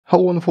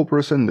Hello wonderful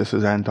person, this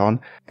is Anton,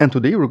 and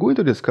today we're going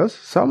to discuss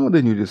some of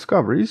the new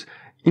discoveries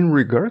in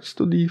regards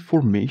to the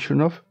formation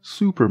of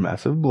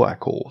supermassive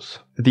black holes.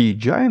 The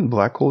giant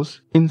black holes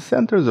in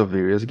centers of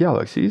various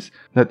galaxies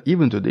that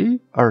even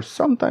today are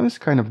sometimes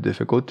kind of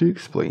difficult to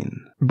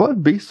explain.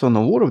 But based on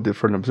a lot of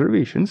different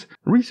observations,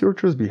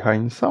 researchers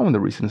behind some of the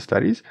recent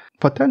studies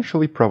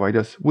potentially provide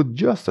us with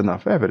just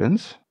enough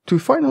evidence to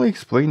finally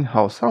explain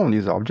how some of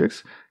these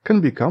objects can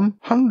become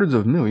hundreds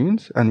of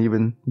millions and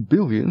even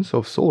billions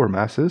of solar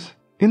masses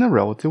in a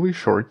relatively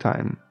short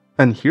time.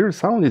 And here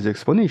some of these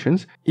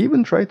explanations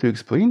even try to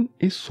explain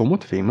a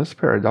somewhat famous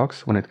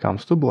paradox when it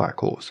comes to black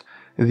holes,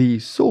 the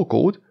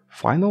so-called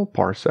final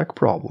parsec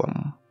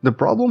problem. The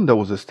problem that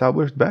was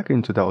established back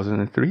in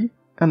 2003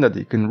 and that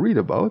you can read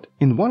about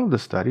in one of the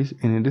studies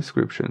in a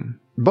description.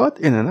 But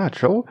in a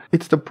nutshell,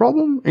 it's the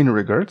problem in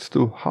regards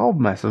to how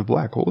massive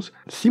black holes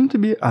seem to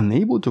be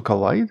unable to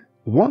collide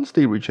once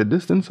they reach a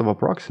distance of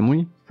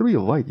approximately 3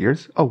 light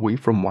years away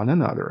from one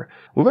another.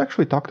 We've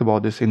actually talked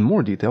about this in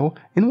more detail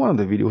in one of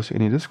the videos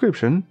in the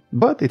description,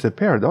 but it's a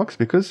paradox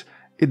because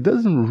it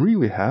doesn't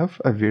really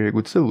have a very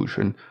good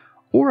solution,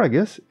 or I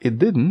guess it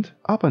didn't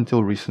up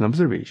until recent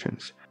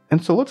observations.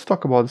 And so let's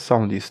talk about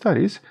some of these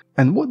studies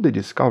and what they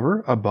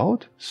discover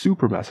about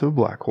supermassive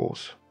black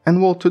holes.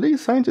 And well, today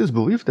scientists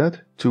believe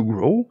that to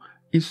grow,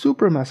 a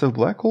supermassive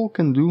black hole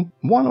can do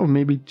one of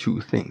maybe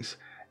two things: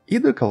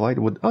 either collide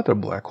with other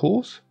black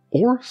holes,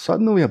 or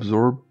suddenly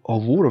absorb a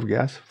lot of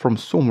gas from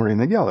somewhere in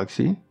the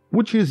galaxy,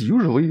 which is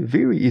usually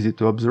very easy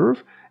to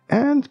observe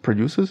and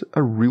produces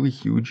a really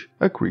huge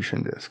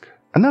accretion disk.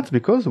 And that's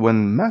because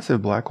when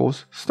massive black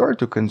holes start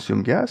to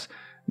consume gas,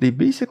 they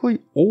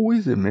basically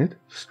always emit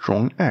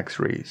strong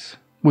X-rays.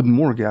 With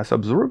more gas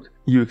absorbed,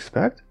 you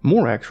expect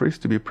more X-rays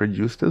to be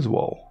produced as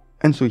well.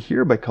 And so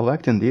here, by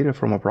collecting data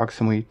from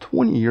approximately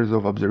 20 years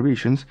of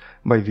observations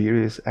by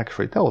various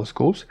X-ray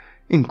telescopes,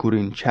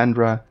 including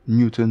Chandra,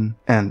 Newton,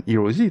 and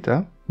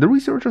eROSITA, the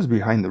researchers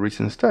behind the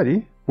recent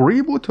study were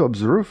able to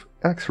observe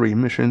X-ray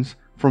emissions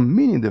from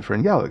many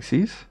different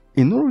galaxies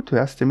in order to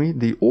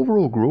estimate the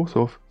overall growth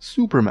of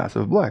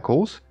supermassive black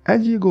holes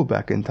as you go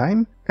back in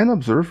time and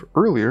observe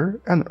earlier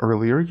and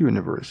earlier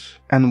universe.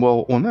 And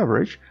while on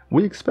average,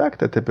 we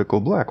expect a typical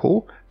black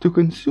hole to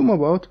consume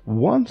about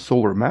 1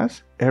 solar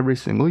mass every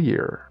single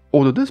year.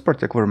 Although this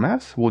particular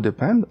mass will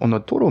depend on the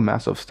total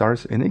mass of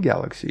stars in a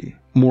galaxy.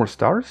 More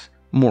stars,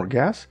 more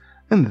gas,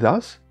 and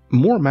thus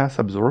more mass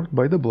absorbed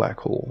by the black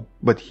hole.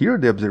 But here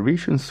the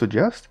observations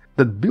suggest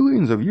that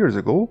billions of years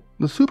ago,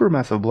 the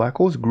supermassive black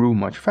holes grew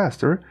much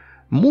faster,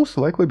 most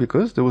likely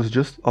because there was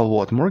just a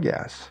lot more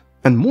gas.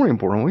 And more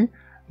importantly,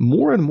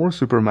 more and more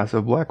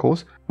supermassive black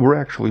holes were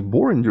actually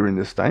born during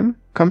this time,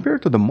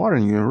 compared to the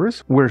modern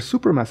universe where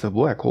supermassive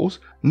black holes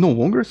no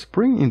longer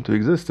spring into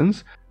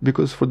existence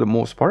because for the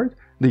most part,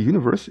 the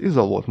universe is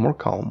a lot more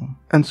calm.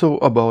 And so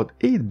about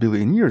 8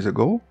 billion years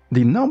ago,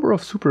 the number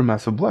of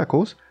supermassive black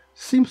holes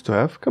seems to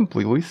have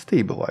completely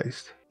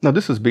stabilized. Now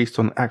this is based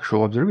on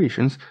actual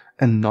observations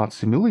and not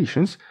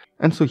simulations,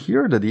 and so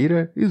here the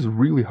data is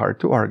really hard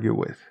to argue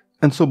with.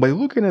 And so by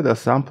looking at a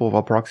sample of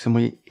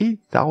approximately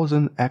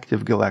 8,000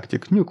 active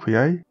galactic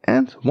nuclei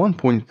and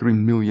 1.3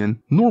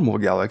 million normal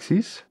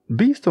galaxies,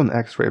 based on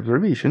X-ray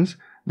observations,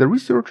 the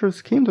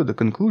researchers came to the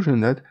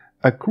conclusion that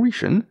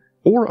accretion,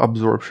 or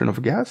absorption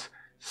of gas,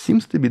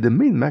 seems to be the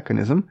main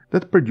mechanism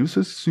that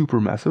produces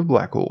supermassive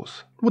black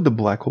holes, with the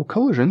black hole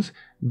collisions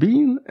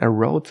being a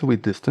relatively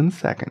distant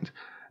second.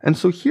 And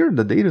so here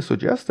the data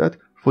suggests that,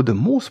 for the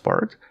most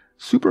part,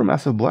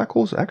 supermassive black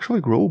holes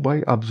actually grow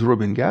by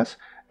absorbing gas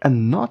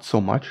and not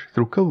so much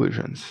through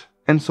collisions.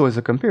 And so as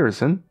a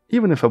comparison,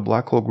 even if a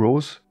black hole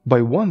grows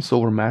by 1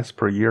 solar mass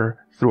per year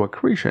through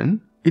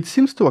accretion, it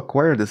seems to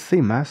acquire the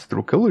same mass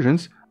through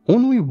collisions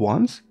only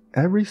once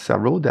every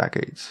several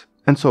decades.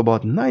 And so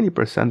about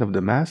 90% of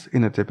the mass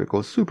in a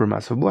typical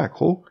supermassive black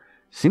hole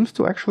seems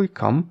to actually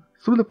come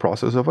through the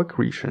process of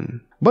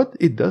accretion. But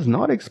it does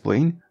not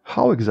explain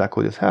how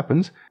exactly this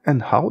happens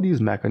and how these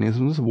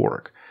mechanisms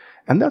work.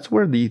 And that's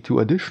where the 2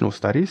 additional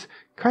studies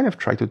kind of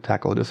try to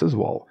tackle this as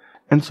well.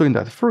 And so in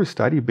that first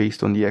study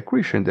based on the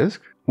accretion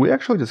disk, we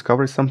actually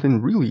discovered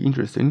something really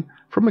interesting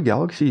from a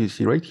galaxy you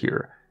see right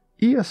here,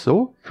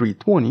 ESO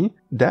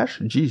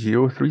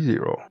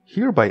 320-G030.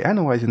 Here, by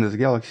analyzing this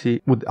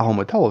galaxy with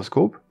ALMA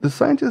telescope, the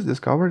scientists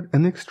discovered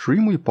an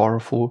extremely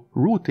powerful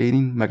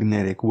rotating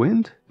magnetic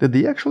wind that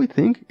they actually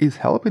think is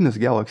helping this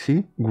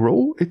galaxy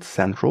grow its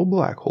central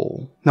black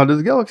hole. Now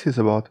this galaxy is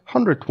about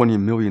 120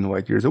 million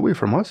light years away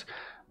from us,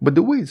 but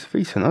the way it's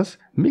facing us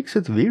makes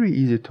it very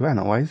easy to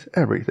analyze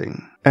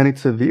everything. And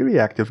it's a very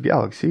active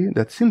galaxy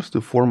that seems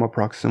to form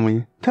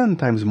approximately 10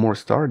 times more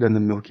stars than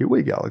the Milky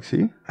Way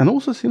galaxy, and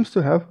also seems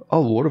to have a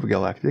lot of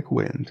galactic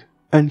wind.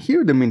 And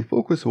here the main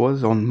focus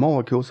was on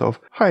molecules of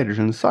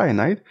hydrogen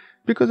cyanide,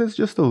 because it's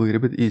just a little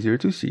bit easier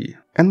to see.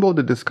 And while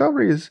the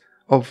discovery is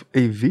of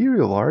a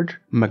very large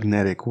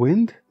magnetic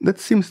wind that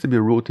seems to be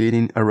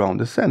rotating around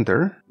the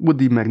center, with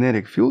the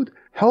magnetic field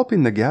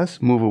helping the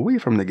gas move away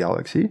from the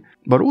galaxy,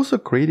 but also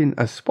creating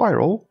a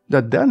spiral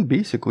that then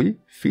basically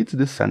feeds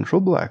the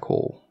central black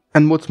hole.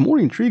 And what's more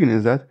intriguing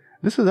is that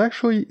this is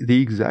actually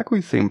the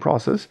exactly same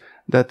process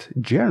that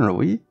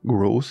generally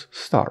grows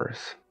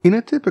stars. In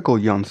a typical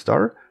young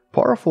star,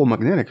 powerful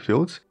magnetic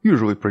fields,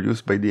 usually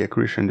produced by the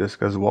accretion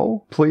disk as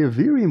well, play a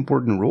very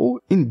important role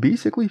in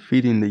basically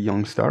feeding the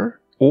young star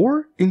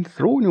or in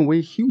throwing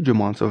away huge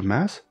amounts of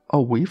mass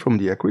away from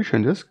the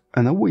accretion disk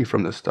and away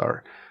from the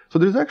star. So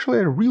there's actually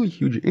a really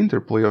huge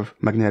interplay of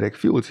magnetic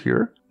fields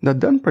here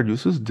that then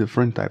produces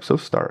different types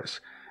of stars.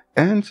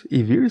 And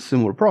a very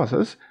similar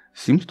process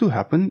seems to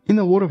happen in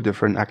a lot of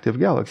different active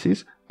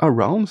galaxies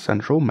around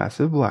central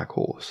massive black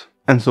holes.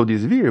 And so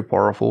these very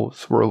powerful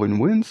swirling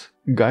winds,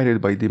 guided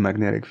by the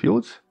magnetic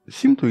fields,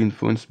 seem to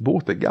influence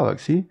both the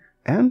galaxy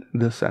and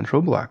the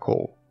central black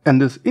hole.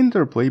 And this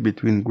interplay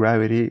between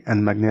gravity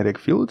and magnetic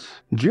fields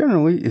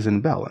generally is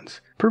in balance,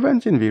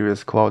 preventing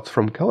various clouds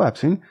from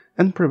collapsing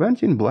and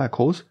preventing black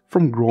holes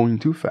from growing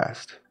too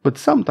fast. But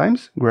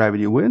sometimes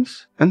gravity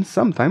wins, and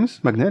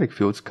sometimes magnetic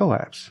fields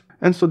collapse.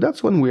 And so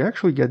that's when we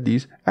actually get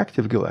these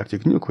active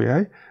galactic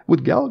nuclei,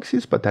 with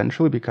galaxies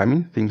potentially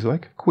becoming things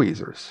like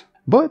quasars.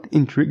 But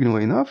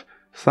intriguingly enough,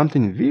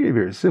 something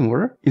very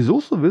similar is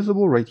also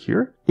visible right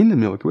here in the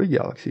Milky Way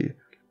galaxy.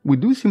 We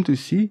do seem to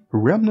see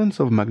remnants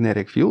of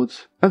magnetic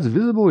fields as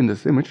visible in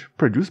this image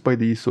produced by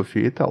the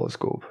Sophia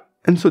telescope.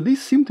 And so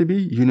these seem to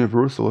be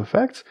universal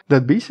effects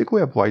that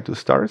basically apply to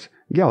stars,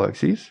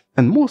 galaxies,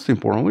 and most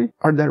importantly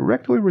are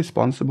directly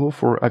responsible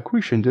for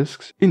accretion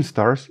disks in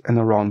stars and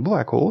around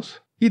black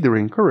holes, either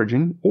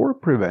encouraging or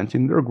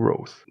preventing their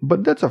growth.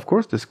 But that's of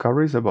course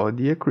discoveries about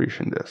the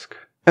accretion disk.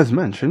 As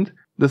mentioned,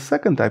 the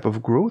second type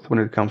of growth when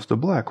it comes to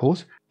black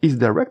holes is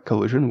direct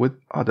collision with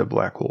other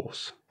black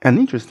holes. And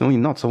interestingly,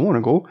 not so long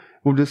ago,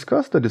 we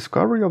discussed the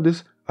discovery of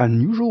this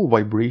unusual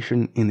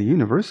vibration in the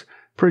universe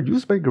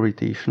produced by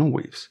gravitational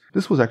waves.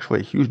 This was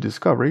actually a huge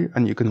discovery,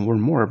 and you can learn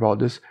more about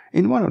this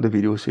in one of the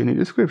videos in the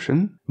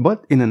description,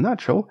 but in a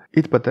nutshell,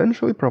 it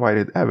potentially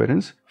provided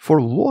evidence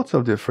for lots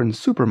of different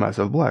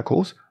supermassive black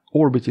holes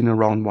orbiting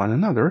around one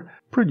another,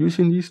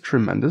 producing these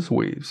tremendous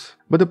waves.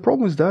 But the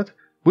problem is that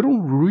we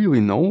don't really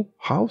know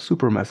how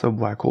supermassive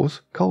black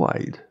holes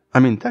collide. I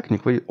mean,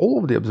 technically,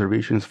 all of the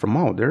observations from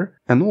out there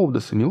and all of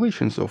the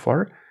simulations so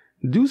far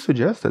do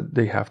suggest that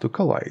they have to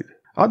collide.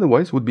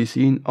 Otherwise, we'd be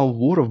seeing a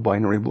lot of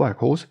binary black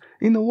holes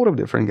in a lot of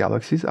different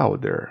galaxies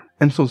out there.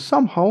 And so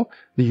somehow,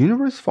 the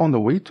universe found a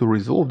way to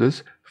resolve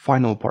this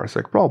final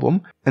parsec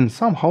problem, and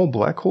somehow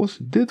black holes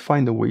did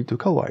find a way to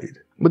collide.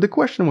 But the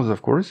question was,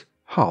 of course,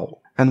 how?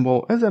 And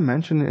well, as I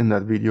mentioned in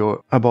that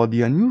video about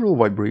the unusual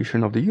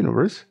vibration of the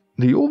universe,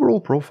 the overall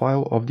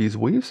profile of these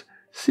waves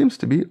seems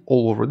to be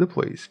all over the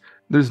place.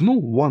 There's no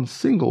one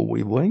single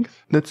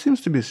wavelength that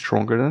seems to be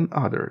stronger than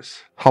others.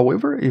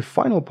 However, if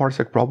final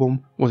parsec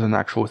problem was an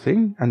actual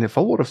thing, and if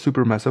a lot of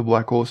supermassive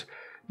black holes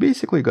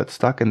basically got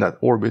stuck in that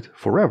orbit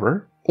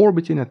forever,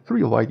 orbiting at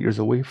 3 light years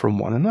away from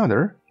one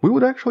another, we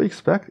would actually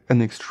expect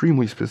an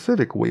extremely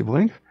specific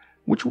wavelength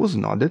which was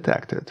not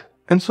detected.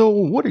 And so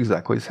what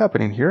exactly is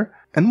happening here,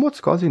 and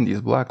what's causing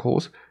these black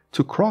holes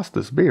to cross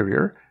this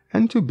barrier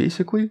and to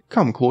basically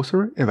come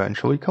closer,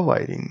 eventually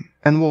colliding?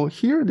 And well,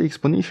 here the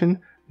explanation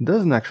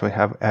doesn't actually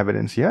have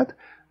evidence yet,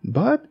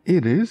 but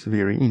it is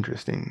very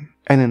interesting.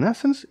 And in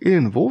essence, it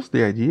involves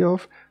the idea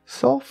of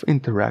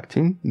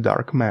self-interacting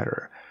dark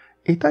matter,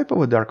 a type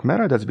of a dark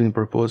matter that's been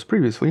proposed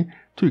previously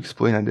to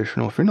explain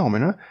additional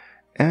phenomena,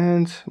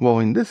 and well,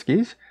 in this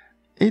case,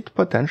 it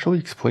potentially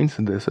explains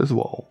this as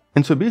well.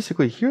 And so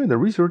basically here the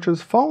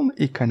researchers found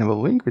a kind of a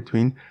link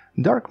between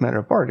dark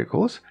matter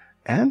particles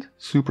and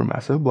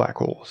supermassive black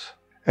holes.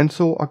 And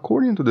so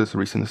according to this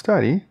recent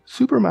study,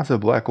 supermassive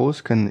black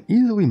holes can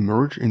easily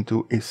merge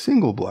into a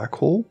single black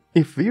hole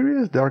if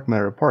various dark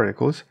matter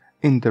particles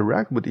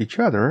interact with each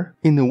other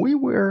in a way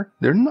where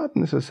they're not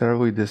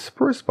necessarily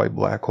dispersed by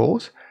black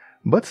holes,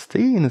 but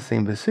stay in the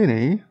same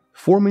vicinity,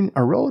 forming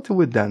a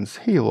relatively dense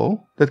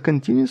halo that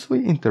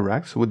continuously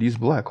interacts with these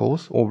black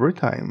holes over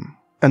time.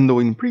 And though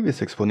in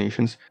previous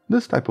explanations,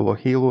 this type of a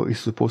halo is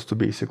supposed to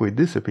basically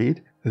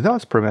dissipate,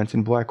 thus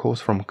preventing black holes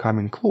from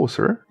coming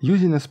closer,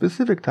 using a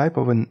specific type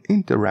of an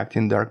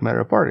interacting dark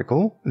matter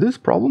particle, this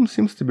problem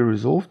seems to be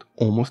resolved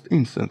almost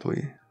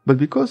instantly. But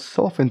because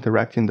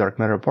self-interacting dark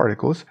matter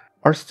particles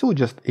are still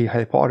just a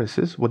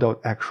hypothesis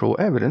without actual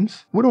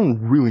evidence, we don't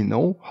really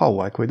know how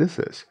likely this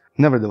is.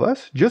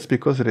 Nevertheless, just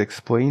because it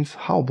explains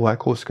how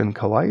black holes can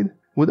collide,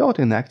 without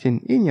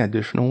enacting any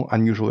additional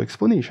unusual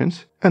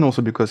explanations, and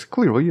also because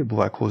clearly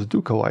black holes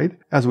do collide,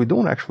 as we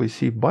don't actually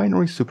see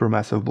binary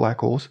supermassive black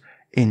holes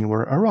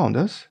anywhere around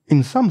us,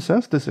 in some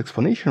sense this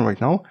explanation right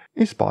now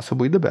is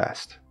possibly the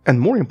best. And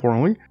more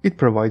importantly, it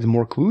provides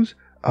more clues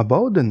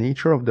about the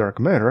nature of dark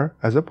matter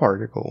as a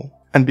particle.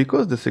 And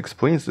because this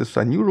explains this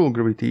unusual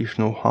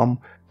gravitational hum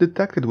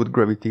detected with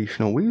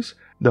gravitational waves,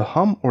 the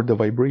hum or the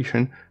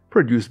vibration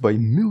produced by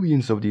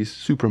millions of these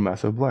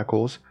supermassive black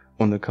holes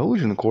on the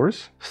collision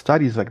course,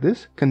 studies like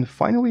this can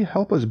finally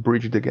help us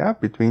bridge the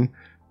gap between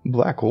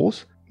black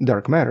holes,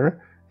 dark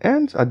matter,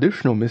 and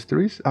additional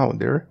mysteries out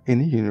there in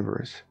the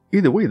universe.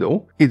 Either way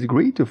though, it's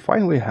great to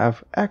finally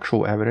have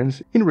actual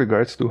evidence in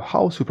regards to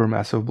how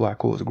supermassive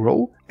black holes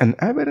grow, and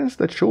evidence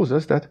that shows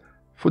us that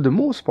for the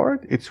most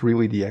part it's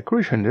really the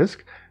accretion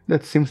disk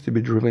that seems to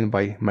be driven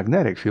by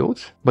magnetic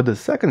fields, but the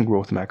second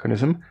growth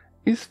mechanism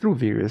is through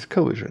various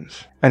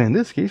collisions. And in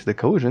this case, the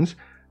collisions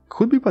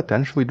could be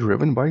potentially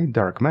driven by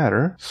dark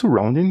matter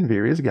surrounding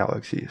various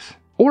galaxies.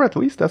 Or at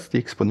least that's the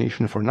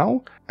explanation for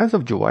now, as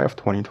of July of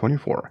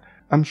 2024.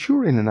 I'm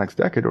sure in the next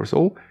decade or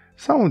so,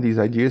 some of these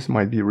ideas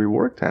might be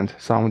reworked and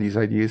some of these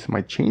ideas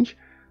might change.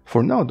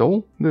 For now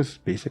though, this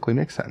basically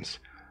makes sense.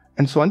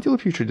 And so until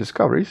future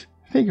discoveries,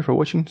 thank you for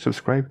watching,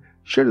 subscribe,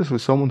 share this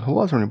with someone who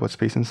loves learning about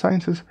space and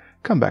sciences,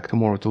 come back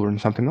tomorrow to learn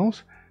something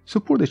else,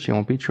 support this channel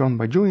on Patreon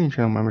by joining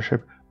channel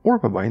membership or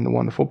by buying the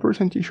Wonderful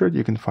Person t-shirt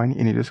you can find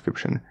in the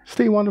description.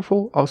 Stay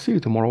wonderful, I'll see you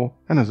tomorrow,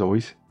 and as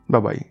always, bye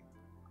bye.